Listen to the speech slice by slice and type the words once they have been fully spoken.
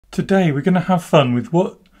Today we're going to have fun with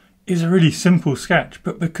what is a really simple sketch,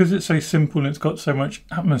 but because it's so simple and it's got so much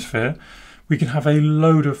atmosphere, we can have a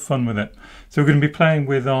load of fun with it. So we're going to be playing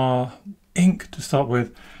with our ink to start with,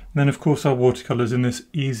 and then of course our watercolours in this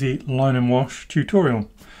easy line and wash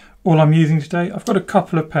tutorial. All I'm using today, I've got a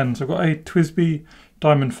couple of pens. I've got a TWSBI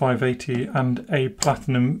Diamond 580 and a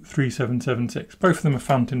Platinum 3776. Both of them are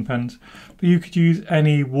fountain pens, but you could use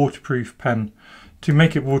any waterproof pen. To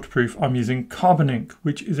make it waterproof, I'm using carbon ink,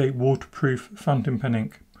 which is a waterproof fountain pen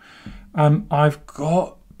ink. I've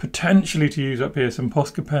got potentially to use up here some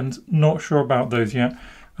Posca pens, not sure about those yet,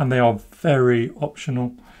 and they are very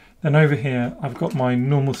optional. Then over here, I've got my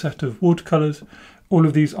normal set of watercolours. All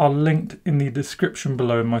of these are linked in the description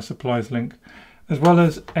below in my supplies link, as well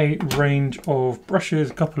as a range of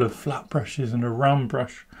brushes, a couple of flat brushes and a round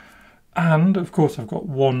brush. And of course, I've got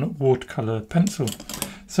one watercolour pencil.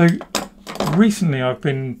 So recently I've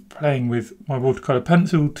been playing with my watercolour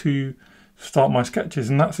pencil to start my sketches,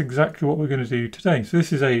 and that's exactly what we're going to do today. So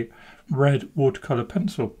this is a red watercolour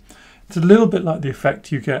pencil. It's a little bit like the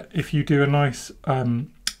effect you get if you do a nice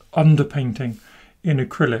underpainting in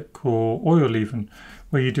acrylic or oil even,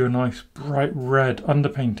 where you do a nice bright red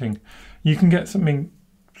underpainting. You can get something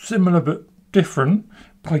similar but different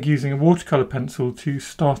by using a watercolour pencil to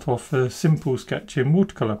start off a simple sketch in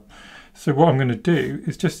watercolour. So what I'm going to do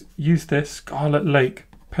is just use this Scarlet Lake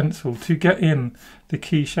pencil to get in the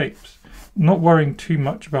key shapes, not worrying too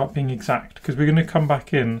much about being exact, because we're going to come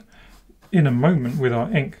back in a moment with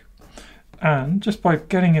our ink. And just by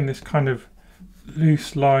getting in this kind of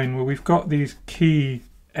loose line where we've got these key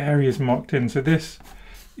areas marked in, so this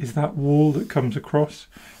is that wall that comes across,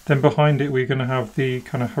 then behind it we're going to have the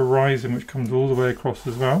kind of horizon which comes all the way across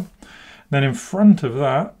as well. Then in front of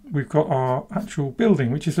that we've got our actual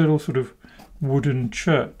building, which is a little sort of wooden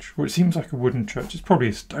church, or it seems like a wooden church. It's probably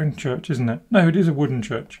a stone church, isn't it? No, it is a wooden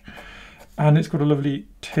church, and it's got a lovely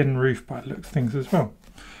tin roof by the looks of things as well.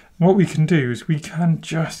 And what we can do is we can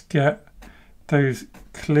just get those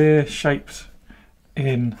clear shapes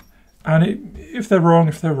in, and if they're wrong,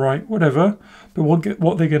 if they're right, whatever, but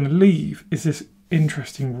what they're going to leave is this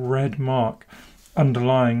interesting red mark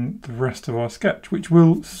underlying the rest of our sketch, which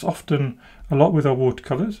will soften a lot with our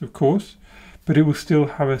watercolours, of course, but it will still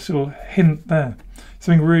have a little hint there.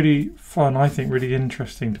 Something really fun, I think, really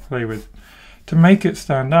interesting to play with. To make it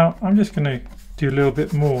stand out, I'm just going to do a little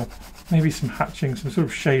bit more, maybe some hatching, some sort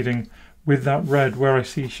of shading with that red where I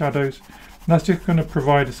see shadows. And that's just going to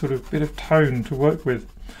provide a sort of bit of tone to work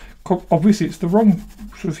with. Obviously it's the wrong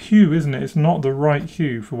sort of hue, isn't it? It's not the right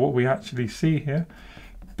hue for what we actually see here,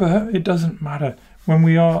 but it doesn't matter. When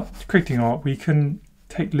we are creating art, we can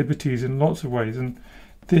take liberties in lots of ways, and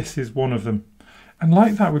this is one of them. And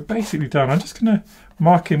like that, we're basically done. I'm just going to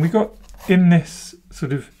mark in. We got in this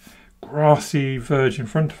sort of grassy verge in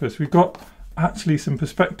front of us, we've got actually some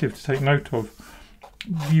perspective to take note of.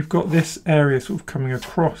 You've got this area sort of coming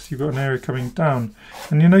across, you've got an area coming down,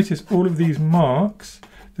 and you'll notice all of these marks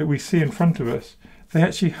that we see in front of us, they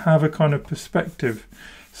actually have a kind of perspective.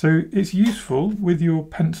 So it's useful with your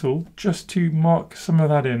pencil just to mark some of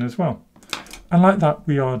that in as well. And like that,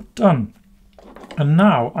 we are done. And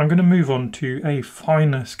now I'm going to move on to a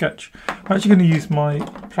finer sketch. I'm actually going to use my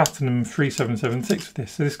Platinum 3776 for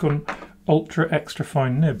this. So this has got an ultra extra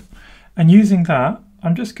fine nib. And using that,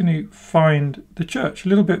 I'm just going to find the church, a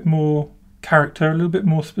little bit more character, a little bit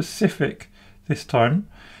more specific this time.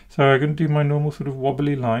 So I'm going to do my normal sort of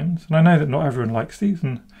wobbly lines. And I know that not everyone likes these,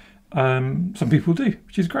 and some people do,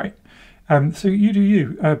 which is great. So you do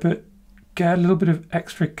you, but get a little bit of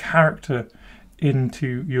extra character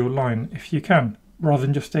into your line if you can, rather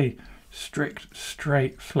than just a strict,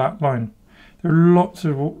 straight, flat line. There are lots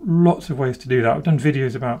of ways to do that. I've done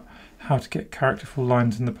videos about how to get characterful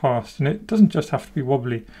lines in the past, and it doesn't just have to be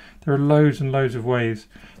wobbly. There are loads and loads of ways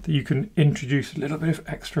that you can introduce a little bit of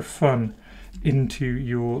extra fun into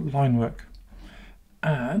your line work.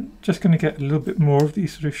 And just going to get a little bit more of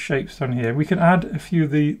these sort of shapes down here. We can add a few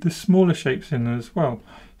of the smaller shapes in as well.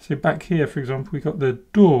 So back here, for example, we got the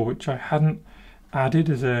door, which I hadn't added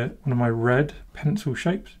as one of my red pencil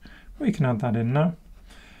shapes. We can add that in now.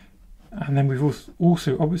 And then we've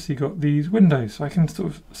also obviously got these windows, so I can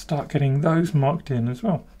sort of start getting those marked in as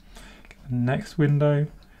well. Get the next window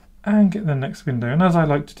and get the next window. And as I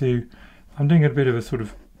like to do, I'm doing a bit of a sort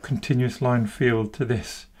of continuous line feel to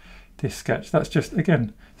this sketch. That's just,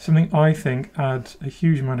 again, something I think adds a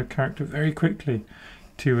huge amount of character very quickly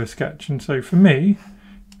to a sketch. And so for me,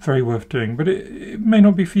 very worth doing, but it may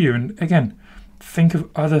not be for you. And again, think of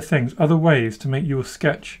other things, other ways to make your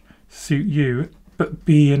sketch suit you, but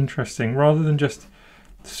be interesting, rather than just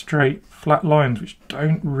straight, flat lines which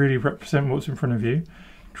don't really represent what's in front of you.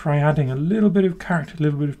 try adding a little bit of character, a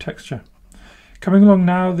little bit of texture. Coming along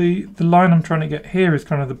now, the line I'm trying to get here is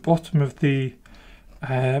kind of the bottom of the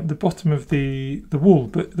wall,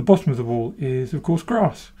 but the bottom of the wall is of course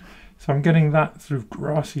grass. So I'm getting that sort of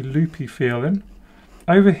grassy, loopy feel in.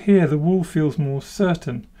 Over here, the wall feels more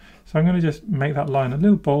certain. So I'm going to just make that line a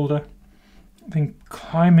little bolder. Then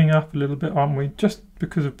climbing up a little bit, aren't we? Just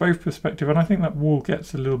because of both perspective, and I think that wall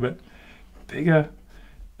gets a little bit bigger.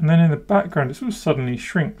 And then in the background, it sort of suddenly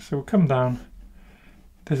shrinks. So we'll come down.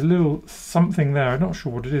 There's a little something there. I'm not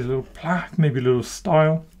sure what it is. A little plaque, maybe a little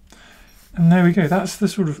style. And there we go. That's the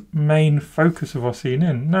sort of main focus of our scene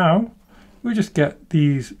in. Now, we just get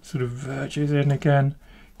these sort of verges in again.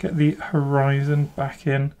 Get the horizon back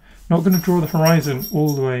in. Not going to draw the horizon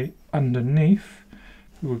all the way underneath.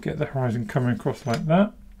 We'll get the horizon coming across like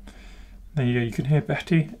that. There you go. You can hear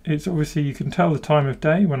Betty. It's obviously, you can tell the time of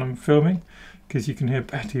day when I'm filming, because you can hear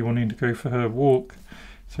Betty wanting to go for her walk.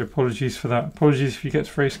 So apologies for that. Apologies if you get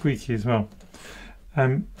very squeaky as well.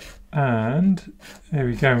 And there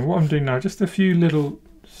we go. What I'm doing now, just a few little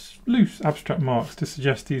loose abstract marks to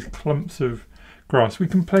suggest these clumps of grass. We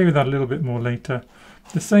can play with that a little bit more later.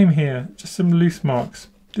 The same here, just some loose marks.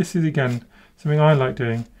 This is again something I like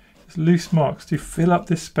doing. Just loose marks to fill up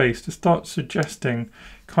this space, to start suggesting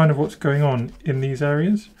kind of what's going on in these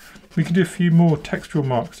areas. We can do a few more textural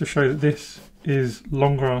marks to show that this is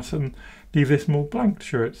long grass and leave this more blank to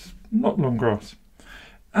show it's not long grass.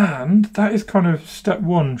 And that is kind of step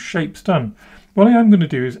one, shapes done. What I am going to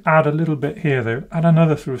do is add a little bit here though, add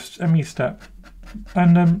another sort of semi-step,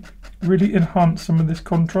 and really enhance some of this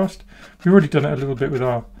contrast. We've already done it a little bit with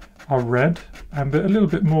our red, but a little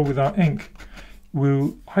bit more with our ink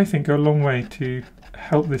will, I think, go a long way to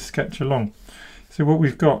help this sketch along. So what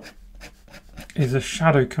we've got is a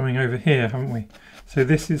shadow coming over here, haven't we? So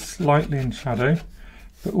this is slightly in shadow,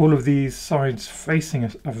 but all of these sides facing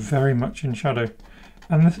us are very much in shadow.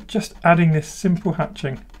 And just adding this simple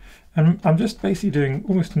hatching, and I'm just basically doing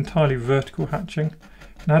almost entirely vertical hatching,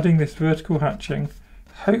 and adding this vertical hatching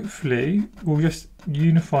hopefully will just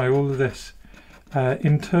unify all of this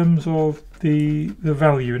in terms of the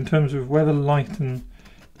value, in terms of where the light and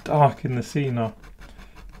dark in the scene are.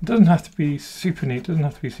 It doesn't have to be super neat, it doesn't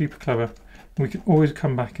have to be super clever. We can always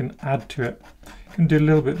come back and add to it. We can do a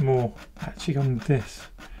little bit more actually on this,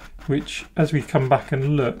 which as we come back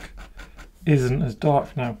and look, isn't as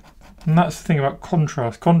dark now. And that's the thing about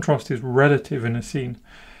contrast. Contrast is relative in a scene.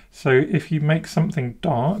 So if you make something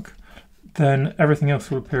dark, then everything else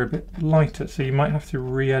will appear a bit lighter. So you might have to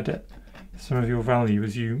re-edit some of your value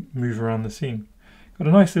as you move around the scene. Got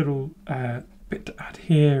a nice little bit to add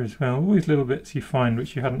here as well. Always little bits you find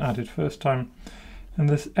which you hadn't added first time. And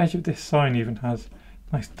this edge of this sign even has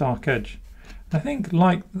a nice dark edge. And I think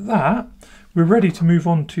like that, we're ready to move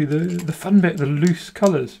on to the fun bit, the loose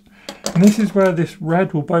colours. And this is where this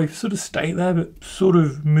red will both sort of stay there but sort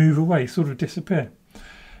of move away, sort of disappear.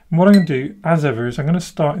 And what I'm going to do, as ever, is I'm going to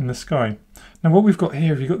start in the sky. Now what we've got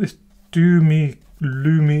here, we've got this doomy,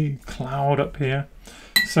 gloomy cloud up here.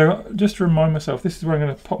 So just to remind myself, this is where I'm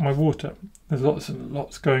going to pop my water. There's lots and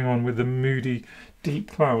lots going on with the moody,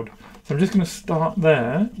 deep cloud. So I'm just going to start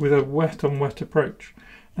there with a wet on wet approach.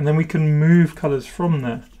 And then we can move colours from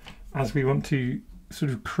there as we want to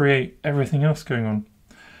sort of create everything else going on.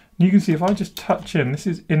 And you can see if I just touch in, this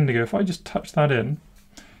is indigo, if I just touch that in,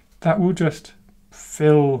 that will just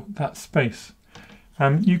fill that space.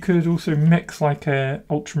 You could also mix like a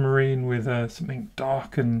ultramarine with something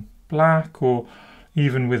dark and black, or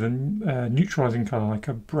even with a neutralizing color like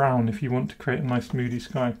a brown if you want to create a nice moody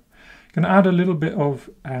sky. You can add a little bit of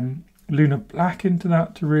lunar black into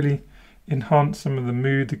that to really enhance some of the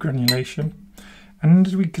mood, the granulation. And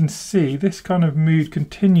as we can see, this kind of mood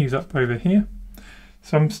continues up over here.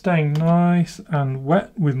 So I'm staying nice and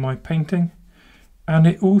wet with my painting, and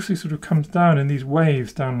it also sort of comes down in these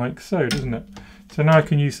waves down like so, doesn't it? So now I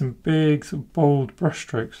can use some big sort of bold brush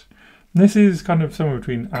strokes. And this is kind of somewhere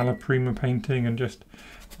between alla prima painting and just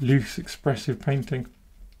loose expressive painting.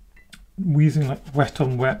 We're using like wet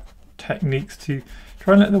on wet techniques to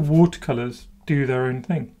try and let the watercolours do their own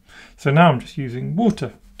thing. So now I'm just using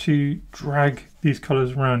water to drag these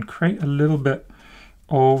colours around, create a little bit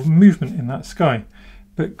of movement in that sky,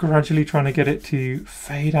 but gradually trying to get it to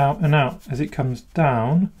fade out and out as it comes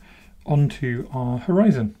down onto our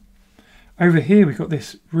horizon. Over here we've got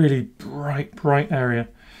this really bright area.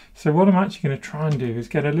 So what I'm actually going to try and do is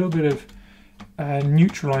get a little bit of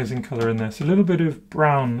neutralizing colour in there. So a little bit of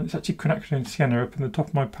brown, it's actually Connection and Sienna up in the top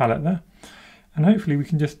of my palette there. And hopefully we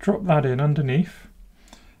can just drop that in underneath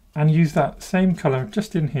and use that same colour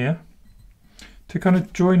just in here to kind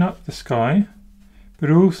of join up the sky,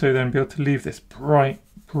 but also then be able to leave this bright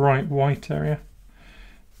bright white area.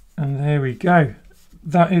 And there we go.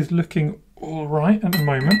 That is looking all right at the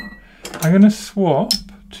moment. I'm going to swap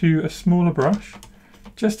to a smaller brush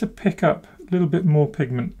just to pick up a little bit more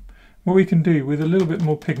pigment. What we can do with a little bit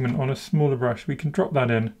more pigment on a smaller brush, we can drop that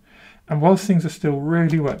in. And whilst things are still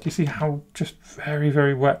really wet, you see how just very,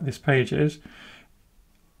 very wet this page is?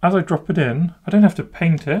 As I drop it in, I don't have to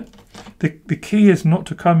paint it. The key is not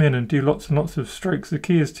to come in and do lots and lots of strokes. The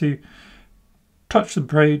key is to touch the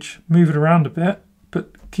page, move it around a bit,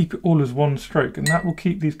 but keep it all as one stroke. And that will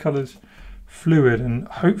keep these colours fluid and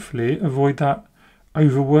hopefully avoid that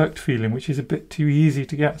overworked feeling, which is a bit too easy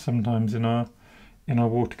to get sometimes in our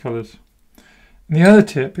watercolours. And the other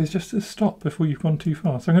tip is just to stop before you've gone too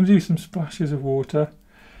far. So I'm going to do some splashes of water.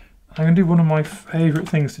 I'm going to do one of my favourite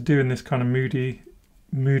things to do in this kind of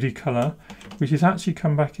moody colour, which is actually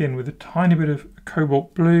come back in with a tiny bit of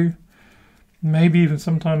cobalt blue, maybe even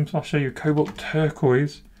sometimes I'll show you cobalt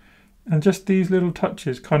turquoise, and just these little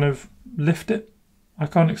touches kind of lift it. I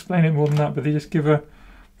can't explain it more than that, but they just give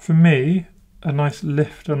for me, a nice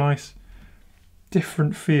lift, a nice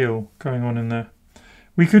different feel going on in there.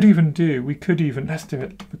 Let's do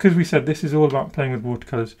it, because we said this is all about playing with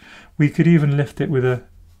watercolours, we could even lift it with a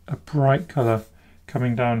bright colour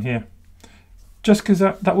coming down here. Just because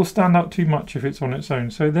that will stand out too much if it's on its own.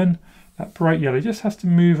 So then that bright yellow just has to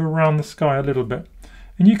move around the sky a little bit.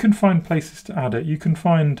 And you can find places to add it. You can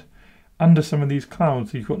find under some of these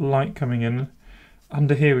clouds, you've got light coming in.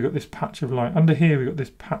 Under here we've got this patch of light. Under here we've got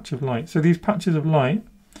this patch of light. So these patches of light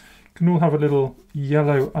can all have a little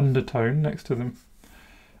yellow undertone next to them.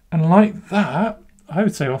 And like that, I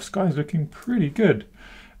would say our sky is looking pretty good.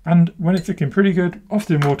 And when it's looking pretty good,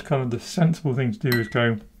 often in watercolour, the sensible thing to do is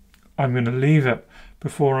go, I'm going to leave it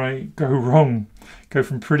before I go wrong, go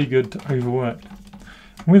from pretty good to overworked.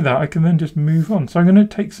 And with that, I can then just move on. So I'm going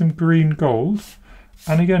to take some green gold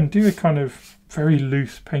and again, do a kind of very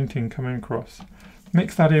loose painting coming across.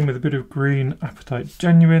 Mix that in with a bit of green Apatite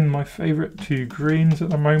Genuine, my favourite two greens at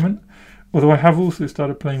the moment. Although I have also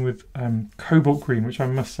started playing with cobalt green, which I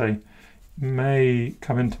must say may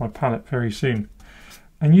come into my palette very soon.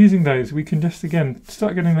 And using those, we can just again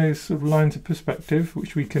start getting those sort of lines of perspective,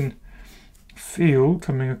 which we can feel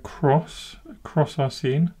coming across our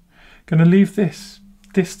scene. Going to leave this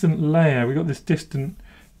distant layer. We got this distant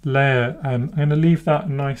layer. I'm going to leave that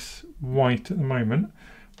nice white at the moment.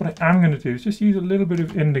 What I am going to do is just use a little bit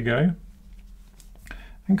of indigo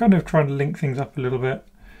and kind of try to link things up a little bit,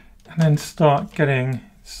 and then start getting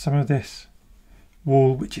some of this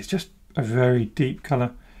wall, which is just a very deep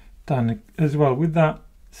colour, done as well with that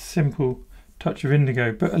simple touch of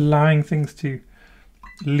indigo, but allowing things to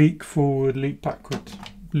leak forward, leak backwards,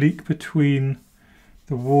 leak between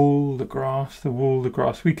the wall, the grass, the wall, the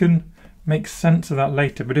grass. We can make sense of that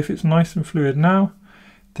later, but if it's nice and fluid now,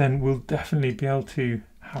 then we'll definitely be able to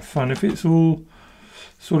have fun. If it's all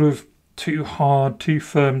sort of too hard, too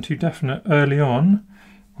firm, too definite early on,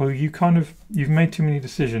 well, you've made too many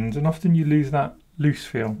decisions, and often you lose that loose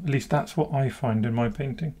feel. At least that's what I find in my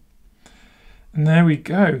painting. And there we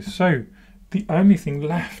go. So the only thing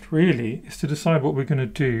left really is to decide what we're going to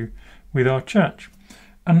do with our church.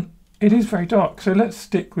 And it is very dark, so let's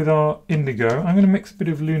stick with our indigo. I'm going to mix a bit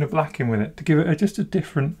of Lunar Black in with it to give it just a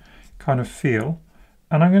different kind of feel.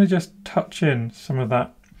 And I'm going to just touch in some of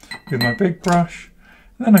that with my big brush.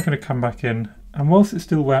 And then I'm going to come back in, and whilst it's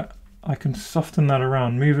still wet, I can soften that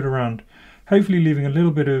around, move it around, hopefully leaving a little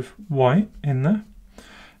bit of white in there.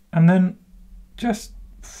 And then just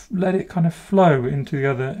let it kind of flow into the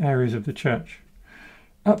other areas of the church.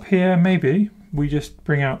 Up here, maybe we just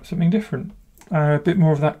bring out something different, a bit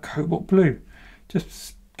more of that cobalt blue.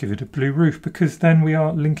 Just give it a blue roof, because then we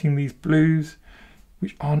are linking these blues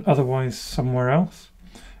which aren't otherwise somewhere else.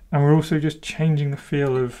 And we're also just changing the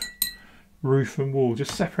feel of roof and wall,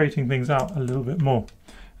 just separating things out a little bit more.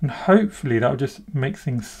 And hopefully that will just make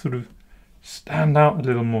things sort of stand out a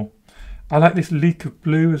little more. I like this leak of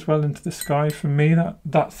blue as well into the sky. For me,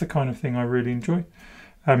 that's the kind of thing I really enjoy.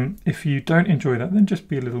 If you don't enjoy that, then just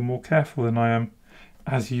be a little more careful than I am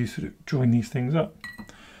as you sort of join these things up.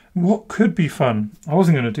 What could be fun, I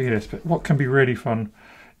wasn't going to do this, but what can be really fun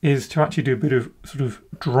is to actually do a bit of sort of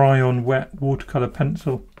dry on wet watercolour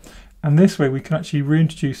pencil. And this way we can actually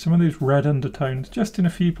reintroduce some of those red undertones just in a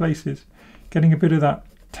few places, getting a bit of that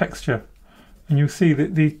texture. And you'll see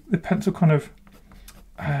that the pencil kind of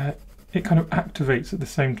activates at the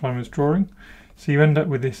same time as drawing, so you end up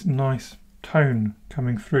with this nice tone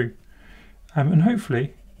coming through. And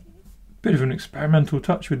hopefully a bit of an experimental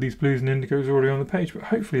touch with these blues and indigos already on the page, but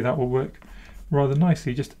hopefully that will work rather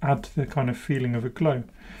nicely, just add to the kind of feeling of a glow.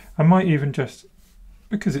 I might even just,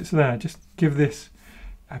 because it's there, just give this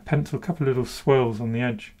pencil, a couple of little swirls on the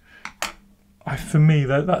edge. For me,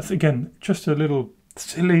 that's again just a little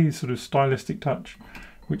silly sort of stylistic touch,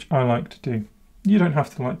 which I like to do. You don't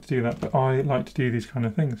have to like to do that, but I like to do these kind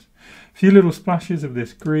of things. A few little splashes of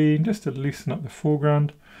this green just to loosen up the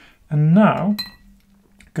foreground. And now,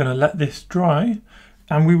 I'm going to let this dry,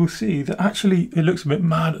 and we will see that actually it looks a bit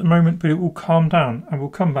mad at the moment, but it will calm down, and we'll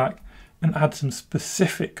come back and add some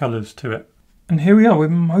specific colours to it. And here we are, we're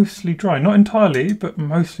mostly dry. Not entirely, but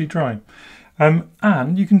mostly dry.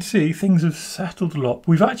 And you can see things have settled a lot.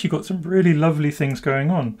 We've actually got some really lovely things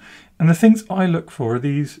going on. And the things I look for are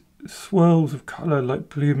these swirls of colour like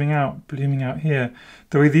blooming out here.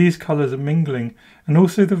 The way these colours are mingling, and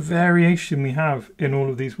also the variation we have in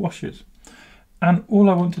all of these washes. And all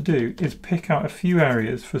I want to do is pick out a few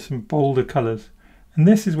areas for some bolder colours. And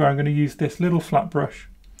this is where I'm going to use this little flat brush.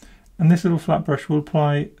 And this little flat brush will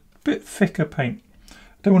apply a bit thicker paint. I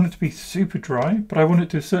don't want it to be super dry, but I want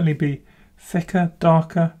it to certainly be thicker,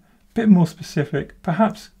 darker, a bit more specific,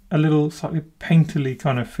 perhaps a little slightly painterly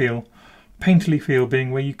kind of feel. Painterly feel being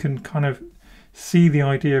where you can kind of see the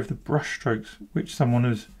idea of the brush strokes which someone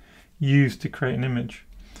has used to create an image.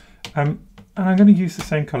 And I'm going to use the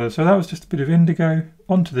same colour. So that was just a bit of indigo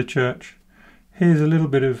onto the church. Here's a little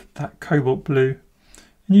bit of that cobalt blue.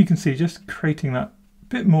 And you can see just creating that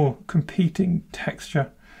bit more competing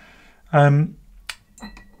texture.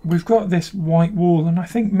 We've got this white wall, and I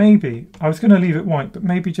think maybe, I was going to leave it white, but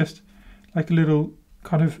maybe just like a little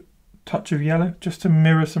kind of touch of yellow, just to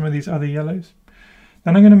mirror some of these other yellows.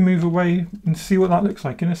 Then I'm going to move away and see what that looks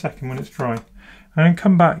like in a second when it's dry. And then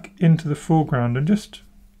come back into the foreground and just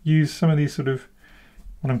use some of these sort of,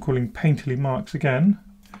 what I'm calling painterly marks again,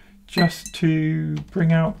 just to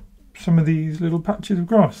bring out some of these little patches of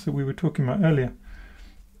grass that we were talking about earlier.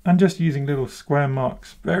 And just using little square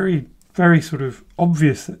marks, very sort of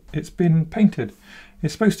obvious that it's been painted.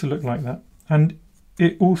 It's supposed to look like that. And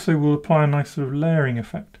it also will apply a nice sort of layering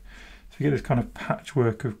effect. So you get this kind of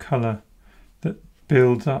patchwork of colour that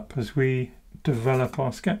builds up as we develop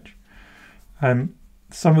our sketch.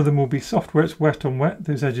 Some of them will be soft. Where it's wet on wet,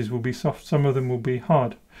 those edges will be soft. Some of them will be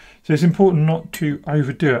hard. So it's important not to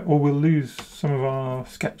overdo it, or we'll lose some of our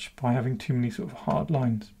sketch by having too many sort of hard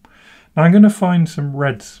lines. Now I'm going to find some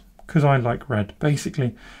reds, because I like red.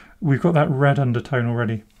 Basically, we've got that red undertone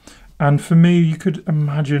already. And for me, you could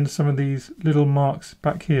imagine some of these little marks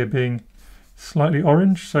back here being slightly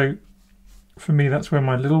orange. So for me, that's where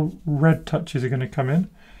my little red touches are going to come in.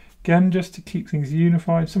 Again, just to keep things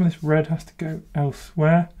unified. Some of this red has to go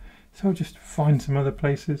elsewhere. So I'll just find some other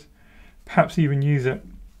places. Perhaps even use it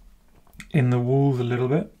in the walls a little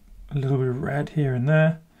bit. A little bit of red here and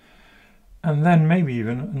there. And then maybe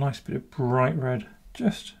even a nice bit of bright red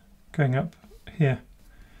just going up here.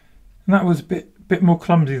 And that was a bit more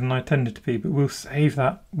clumsy than I intended to be, but we'll save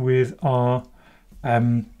that with our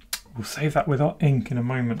ink in a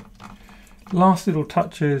moment. Last little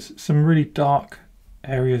touches, some really dark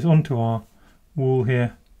areas onto our wall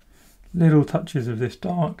here. Little touches of this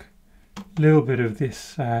dark, little bit of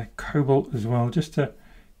this cobalt as well, just to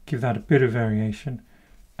give that a bit of variation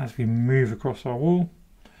as we move across our wall.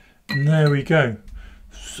 And there we go.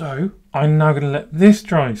 So I'm now going to let this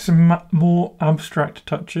dry, some more abstract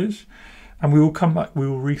touches, and we will come back, we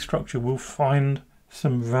will restructure, we'll find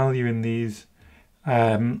some value in these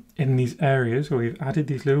areas where we've added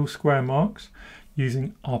these little square marks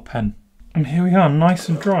using our pen. And here we are, nice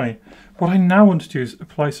and dry. What I now want to do is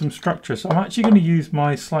apply some structure. So I'm actually going to use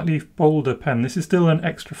my slightly bolder pen. This is still an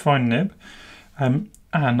extra fine nib. And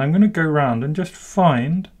I'm going to go around and just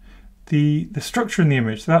find the structure in the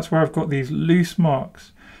image. So that's where I've got these loose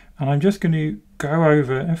marks. And I'm just going to go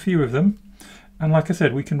over a few of them. And like I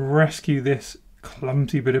said, we can rescue this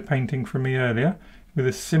clumsy bit of painting from me earlier with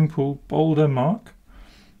a simple bolder mark.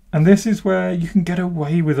 And this is where you can get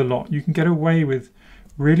away with a lot. You can get away with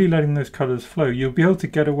really letting those colours flow. You'll be able to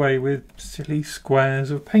get away with silly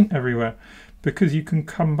squares of paint everywhere because you can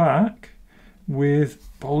come back with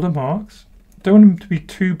bolder marks. Don't want them to be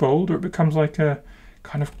too bold or it becomes like a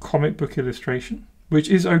kind of comic book illustration, which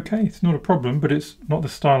is okay. It's not a problem, but it's not the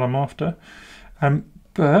style I'm after.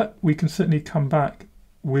 But we can certainly come back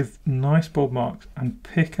with nice bold marks and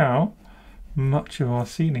pick out much of our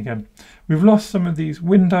scene again. We've lost some of these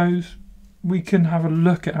windows. We can have a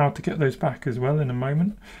look at how to get those back as well in a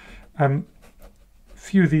moment. A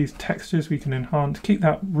few of these textures we can enhance, keep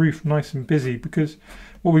that roof nice and busy because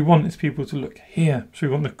what we want is people to look here. So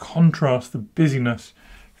we want the contrast, the busyness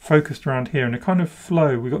focused around here and a kind of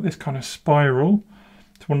flow. We've got this kind of spiral.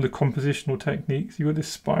 It's one of the compositional techniques. You've got this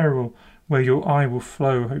spiral where your eye will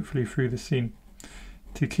flow hopefully through the scene.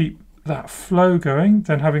 To keep that flow going,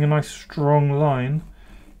 then having a nice strong line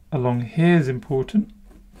along here is important,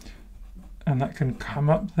 and that can come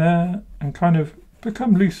up there and kind of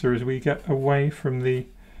become looser as we get away from the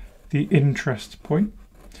interest point.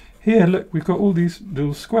 Here, look, we've got all these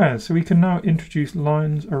little squares, so we can now introduce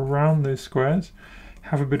lines around those squares,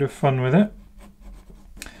 have a bit of fun with it,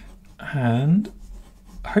 and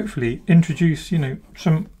hopefully introduce, you know,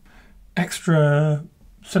 some extra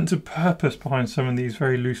sense of purpose behind some of these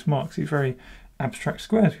very loose marks, these very abstract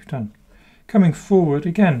squares we've done. Coming forward,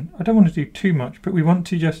 again, I don't want to do too much, but we want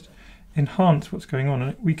to just enhance what's going on.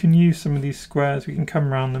 And we can use some of these squares, we can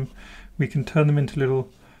come around them, we can turn them into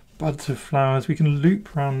little buds of flowers, we can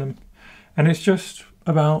loop around them, and it's just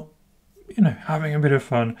about, you know, having a bit of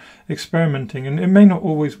fun, experimenting. And it may not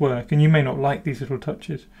always work, and you may not like these little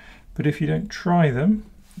touches, but if you don't try them,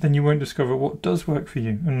 then you won't discover what does work for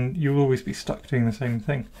you, and you'll always be stuck doing the same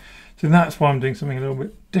thing. So that's why I'm doing something a little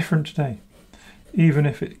bit different today, even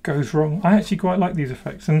if it goes wrong. I actually quite like these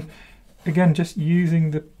effects, and again, just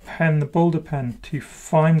using the pen, the boulder pen, to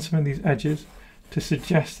find some of these edges to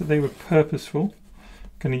suggest that they were purposeful.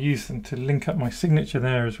 Going to use them to link up my signature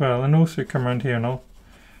there as well, and also come around here, and I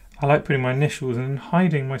like putting my initials and then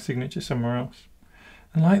hiding my signature somewhere else.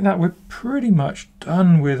 And like that, we're pretty much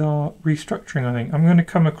done with our restructuring, I think. I'm going to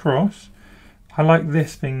come across. I like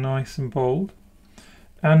this being nice and bold,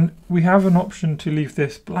 and we have an option to leave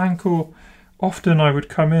this blank, or often I would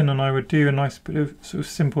come in and I would do a nice bit of sort of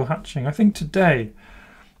simple hatching. I think today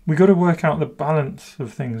we got to work out the balance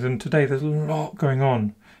of things, and today there's a lot going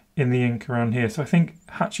on in the ink around here, so I think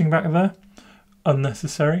hatching back there,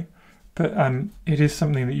 unnecessary, but it is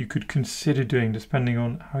something that you could consider doing depending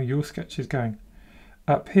on how your sketch is going.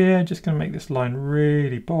 Up here, just going to make this line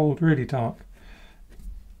really bold, really dark,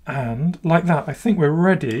 and like that, I think we're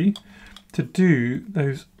ready to do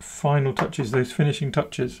those final touches, those finishing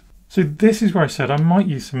touches. So this is where I said I might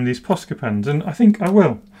use some of these Posca pens, and I think I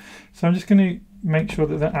will. So I'm just going to make sure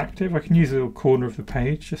that they're active. I can use a little corner of the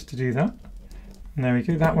page just to do that. And there we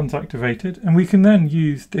go, that one's activated. And we can then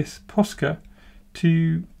use this Posca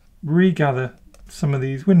to regather some of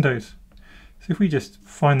these windows. So if we just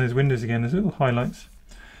find those windows again as little highlights,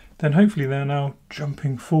 then hopefully they're now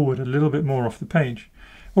jumping forward a little bit more off the page.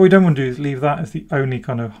 What we don't want to do is leave that as the only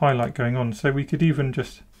kind of highlight going on. So we could even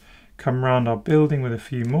just come around our building with a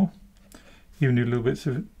few more, even do little bits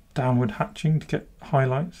of downward hatching to get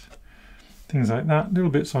highlights, things like that.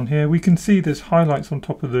 Little bits on here. We can see there's highlights on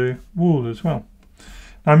top of the wall as well.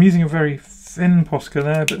 Now I'm using a very thin Posca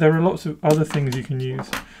there, but there are lots of other things you can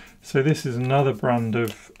use. So this is another brand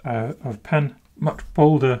of pen, much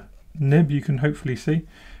bolder nib, you can hopefully see.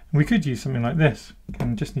 And we could use something like this,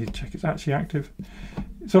 and just need to check it's actually active.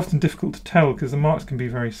 It's often difficult to tell because the marks can be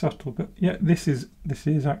very subtle, but yeah, this is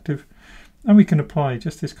active. And we can apply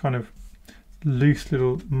just this kind of loose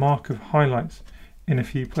little mark of highlights in a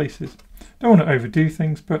few places. Don't want to overdo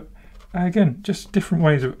things, but again, just different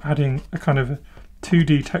ways of adding a kind of a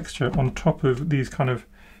 2D texture on top of these kind of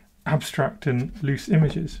abstract and loose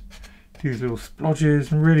images. Do these little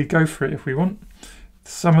splodges and really go for it if we want.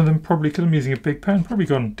 Some of them probably, because I'm using a big pen, probably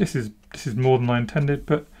gone, this is more than I intended,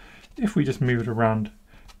 but if we just move it around,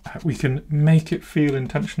 we can make it feel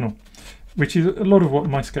intentional, which is a lot of what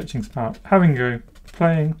my sketching's about. Having a go,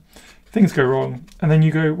 playing, things go wrong, and then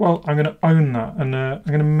you go, well, I'm going to own that, and I'm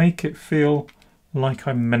going to make it feel like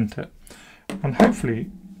I meant it. And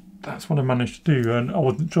hopefully that's what I managed to do, and I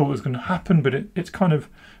wasn't sure what was going to happen, but it's kind of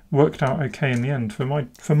worked out okay in the end, for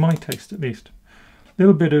my taste at least. A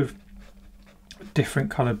little bit of different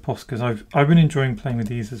coloured Poscas. I've been enjoying playing with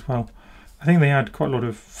these as well. I think they add quite a lot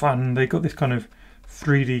of fun. They got this kind of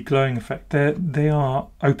 3D glowing effect. They are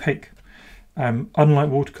opaque, unlike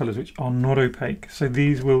watercolours, which are not opaque. So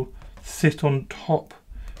these will sit on top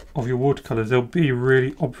of your watercolours. They'll be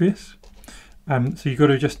really obvious. So you've got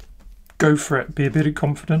to just go for it, be a bit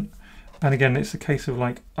confident. And again, it's a case of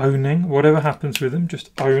like owning whatever happens with them. Just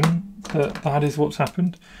own that is what's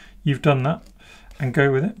happened. You've done that, and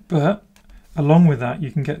go with it. But along with that,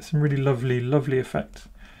 you can get some really lovely effects.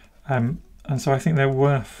 And so I think they're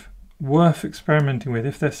worth experimenting with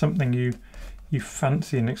if there's something you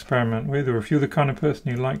fancy and experiment with, or if you're the kind of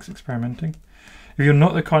person who likes experimenting. If you're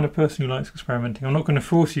not the kind of person who likes experimenting, I'm not going to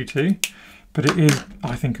force you to, but it is,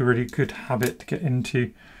 I think, a really good habit to get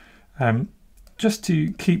into, just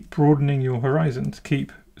to keep broadening your horizons,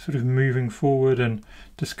 keep sort of moving forward and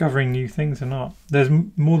discovering new things in art. There's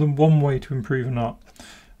more than one way to improve an art.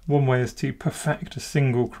 One way is to perfect a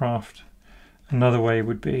single craft. Another way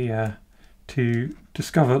would be to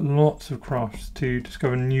discover lots of crafts, to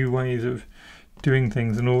discover new ways of doing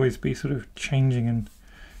things, and always be sort of changing. And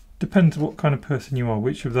depends what kind of person you are,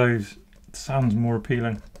 which of those sounds more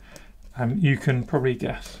appealing. You can probably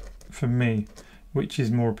guess for me which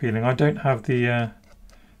is more appealing. I don't have the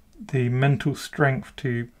mental strength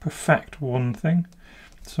to perfect one thing,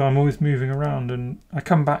 so I'm always moving around, and I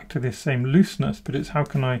come back to this same looseness, but it's how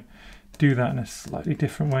can I do that in a slightly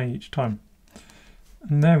different way each time.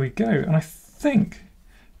 And there we go. And I think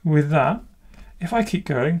with that, if I keep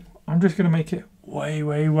going, I'm just going to make it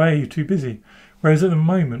way too busy. Whereas at the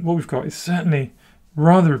moment, what we've got is certainly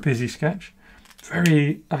rather a busy sketch,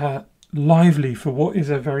 very lively for what is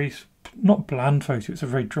a very, not bland photo, it's a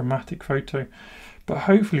very dramatic photo. But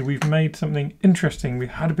hopefully we've made something interesting, we've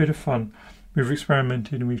had a bit of fun, we've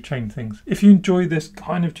experimented and we've changed things. If you enjoy this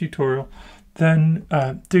kind of tutorial, then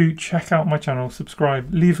do check out my channel,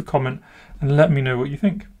 subscribe, leave a comment and let me know what you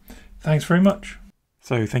think. Thanks very much.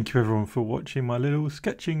 So thank you everyone for watching my little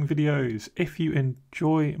sketching videos. If you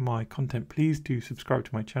enjoy my content, please do subscribe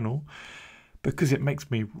to my channel because it makes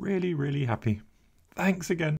me really happy. Thanks again.